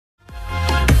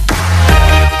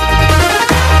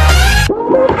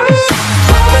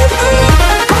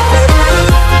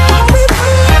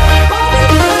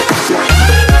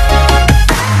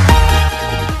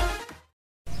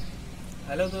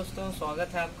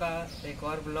आपका एक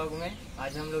और ब्लॉग में।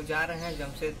 आज हम लोग जा रहे हैं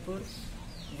जमशेदपुर,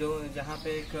 जहाँ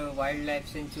पे एक वाइल्ड लाइफ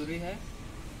सेंचुरी है।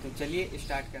 तो चलिए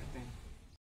स्टार्ट करते हैं।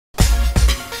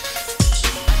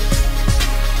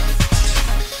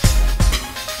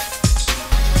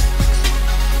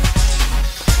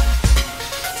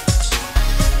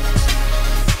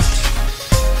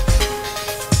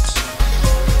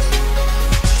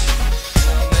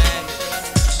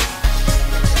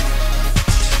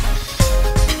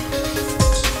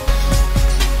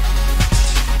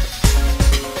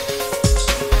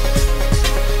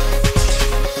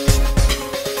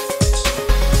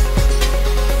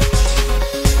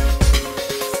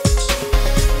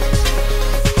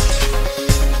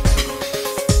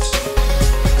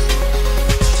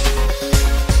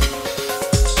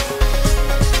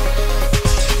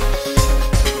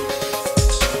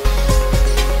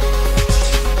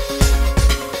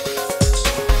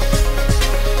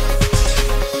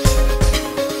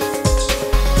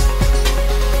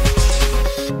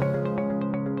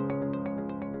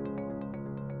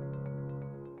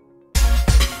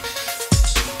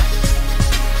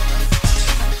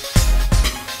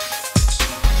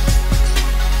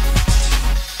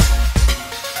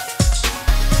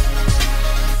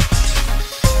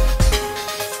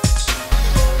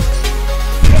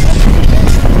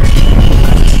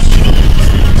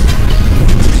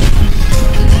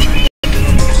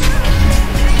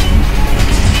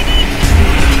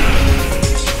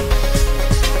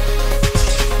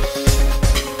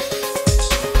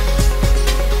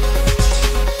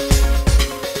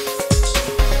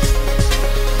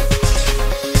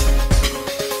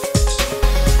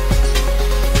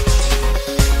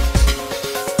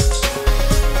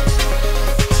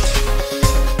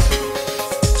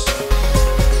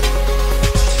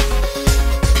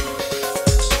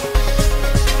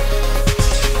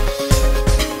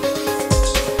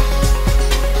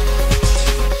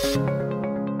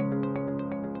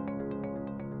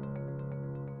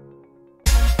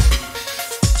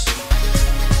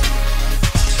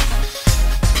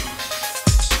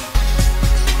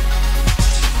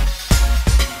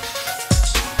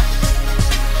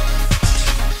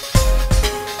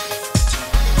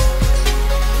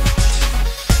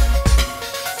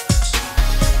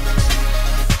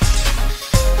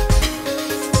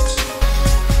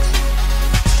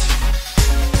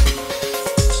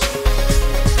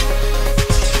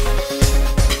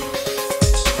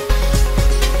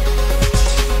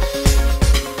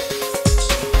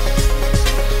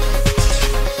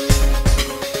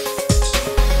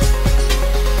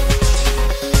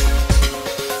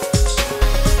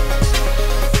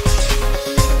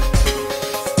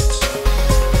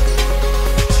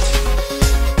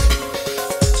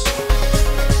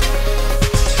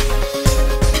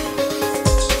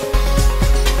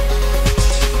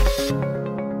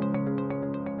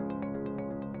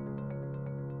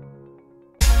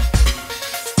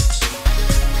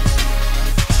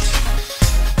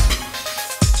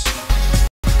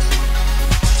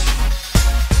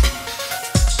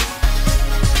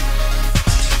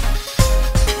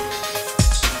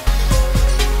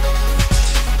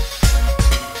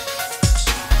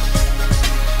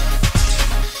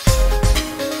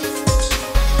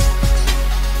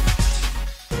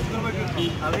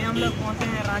 अभी हम लोग पहुँचे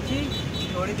हैं रांची,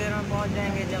 थोड़ी देर में पहुँच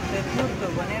जाएंगे जमशेदपुर।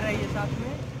 तो बने रहिए साथ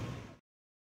में।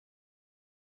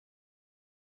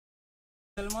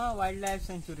 Dalma wild life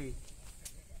sanctuary.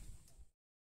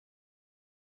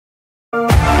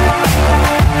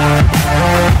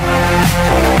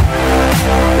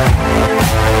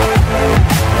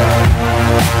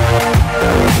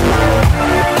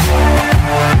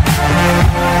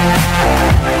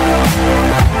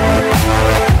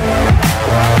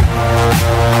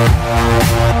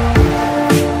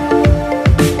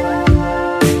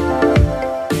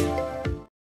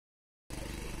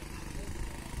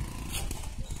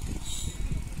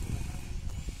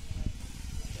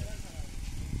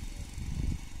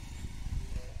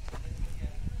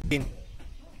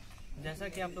 जैसा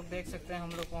कि आप लोग देख सकते हैं, हम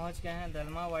लोग पहुंच गए हैं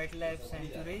दालमा वाइल्ड लाइफ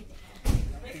सेंचुरी।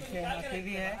 पीछे हाथी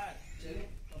भी है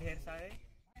ढेर सारे।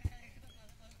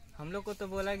 हम लोग को तो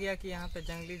बोला गया कि यहाँ पे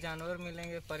जंगली जानवर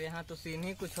मिलेंगे, पर यहाँ तो सीन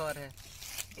ही कुछ और है।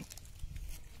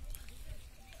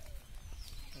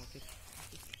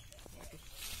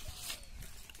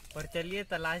 पर चलिए,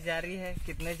 तलाश जारी है।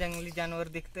 कितने जंगली जानवर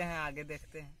दिखते हैं आगे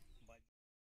देखते हैं।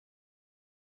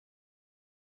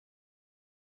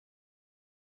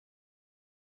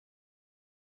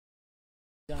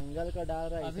 जंगल का डाल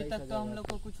रहा है। अभी तक तो हम लोग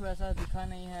को कुछ वैसा दिखा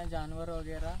नहीं है जानवर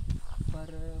वगैरह,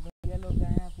 पर भैया लोग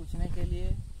गए हैं पूछने के लिए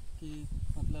कि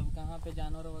मतलब कहाँ पे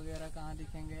जानवर वगैरह कहाँ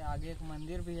दिखेंगे। आगे एक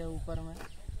मंदिर भी है ऊपर में,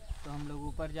 तो हम लोग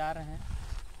ऊपर जा रहे हैं।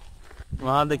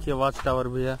 वहाँ देखिए वॉच टावर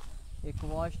भी है। एक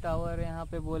वॉच टावर यहाँ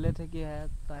पे बोले थे कि है,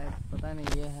 शायद पता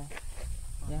नहीं ये है।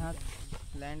 यहाँ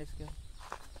लैंडस्केप,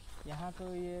 यहाँ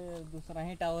तो ये दूसरा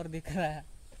ही टावर दिख रहा है।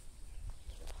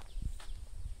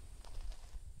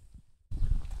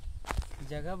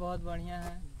 जगह बहुत बढ़िया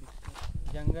है,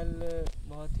 जंगल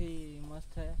बहुत ही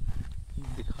मस्त है,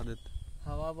 दिखा देते।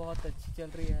 हवा बहुत अच्छी चल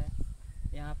रही है।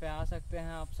 यहाँ पे आ सकते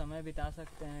हैं आप, समय बिता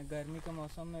सकते हैं। गर्मी के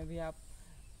मौसम में भी आप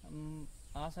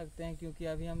आ सकते हैं, क्योंकि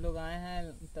अभी हम लोग आए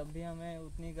हैं तब भी हमें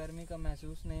उतनी गर्मी का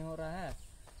महसूस नहीं हो रहा है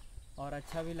और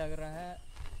अच्छा भी लग रहा है।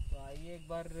 तो आइए, एक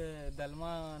बार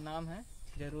दलमा नाम है,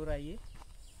 ज़रूर आइए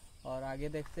और आगे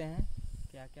देखते हैं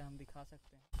क्या क्या हम दिखा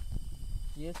सकते हैं।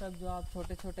 ये सब जो आप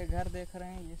छोटे छोटे घर देख रहे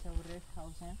हैं, ये सब रेस्ट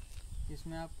हाउस हैं।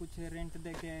 इसमें आप कुछ रेंट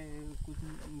दे के कुछ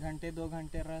घंटे 2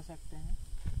 घंटे रह सकते हैं।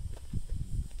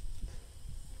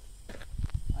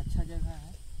 अच्छा जगह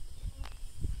है।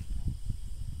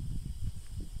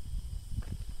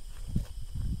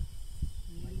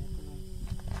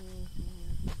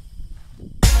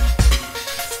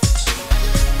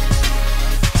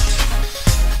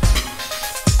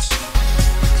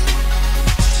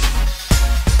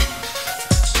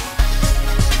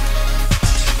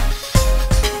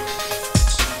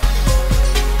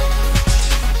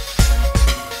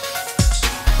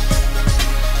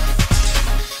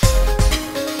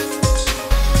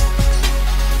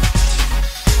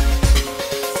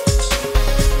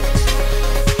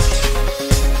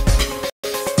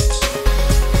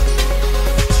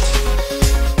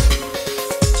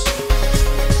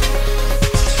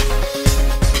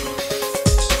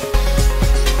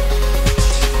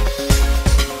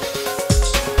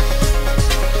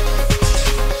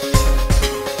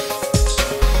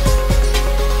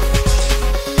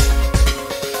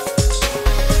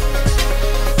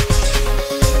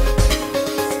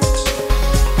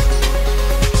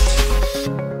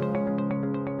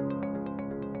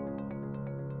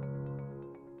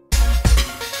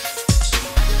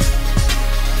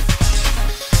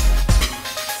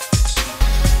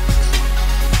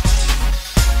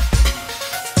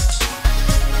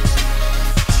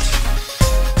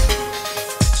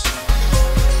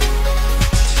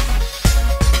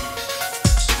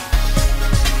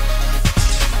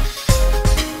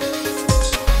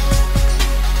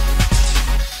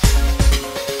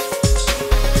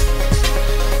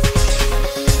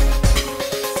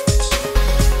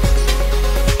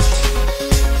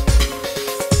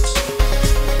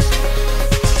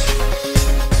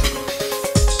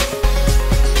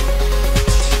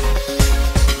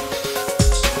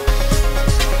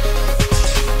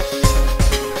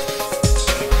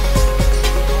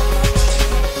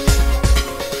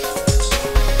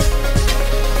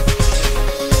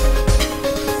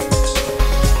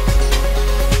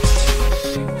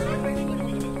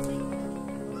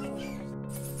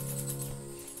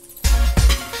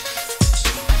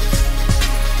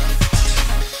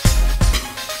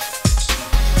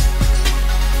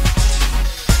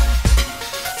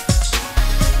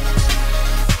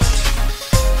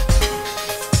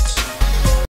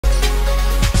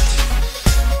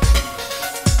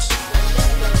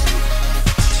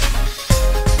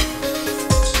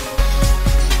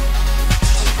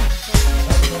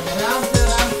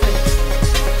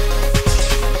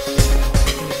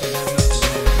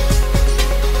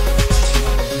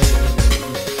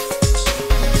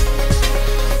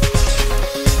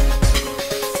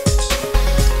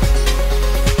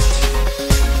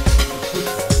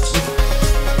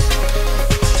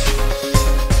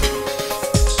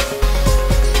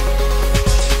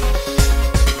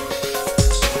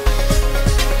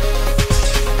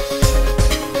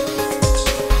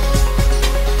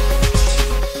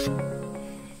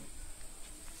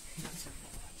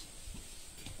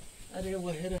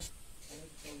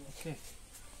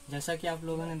 जैसा कि आप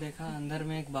लोगों ने देखा, अंदर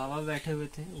में एक बाबा बैठे हुए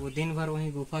थे। वो दिन भर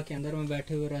वहीं गुफा के अंदर में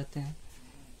बैठे हुए रहते हैं।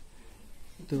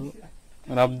 तो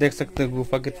और आप देख सकते हैं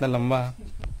गुफा कितना लंबा है।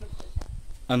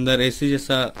 अंदर एसी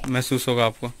जैसा महसूस होगा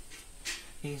आपको।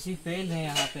 एसी फेल है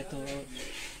यहाँ पे, तो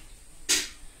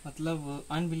मतलब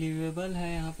अनबिलीवेबल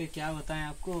है यहाँ पे, क्या बताएं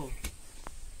आपको।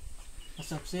 और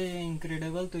सबसे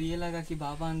इनक्रेडिबल तो ये लगा कि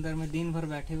बाबा अंदर में दिन भर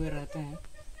बैठे हुए रहते हैं।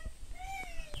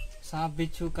 सांप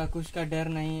बिच्छू का कुछ का डर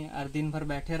नहीं, और दिन भर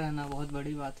बैठे रहना बहुत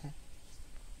बड़ी बात है,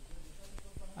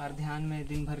 और ध्यान में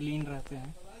दिन भर लीन रहते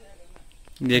हैं।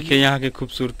 देखिए यहाँ की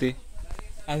खूबसूरती।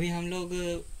 अभी हम लोग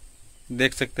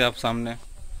देख सकते हैं आप सामने।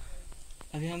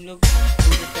 अभी हम लोग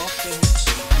पूरे टॉप पे हैं,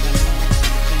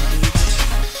 सेंचुरी पे,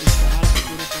 इस पहाड़ के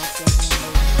पूरे टॉप पे हैं हम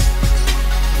लोग।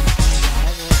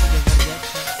 बहुत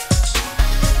जबरदस्त है।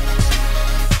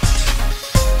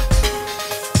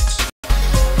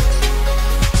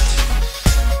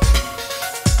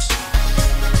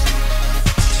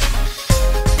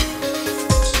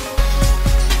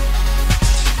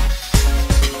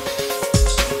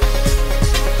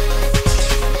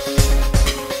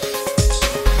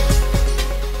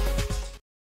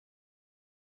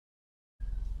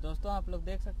 आप लोग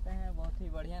देख सकते हैं, बहुत ही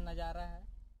बढ़िया नज़ारा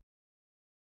है।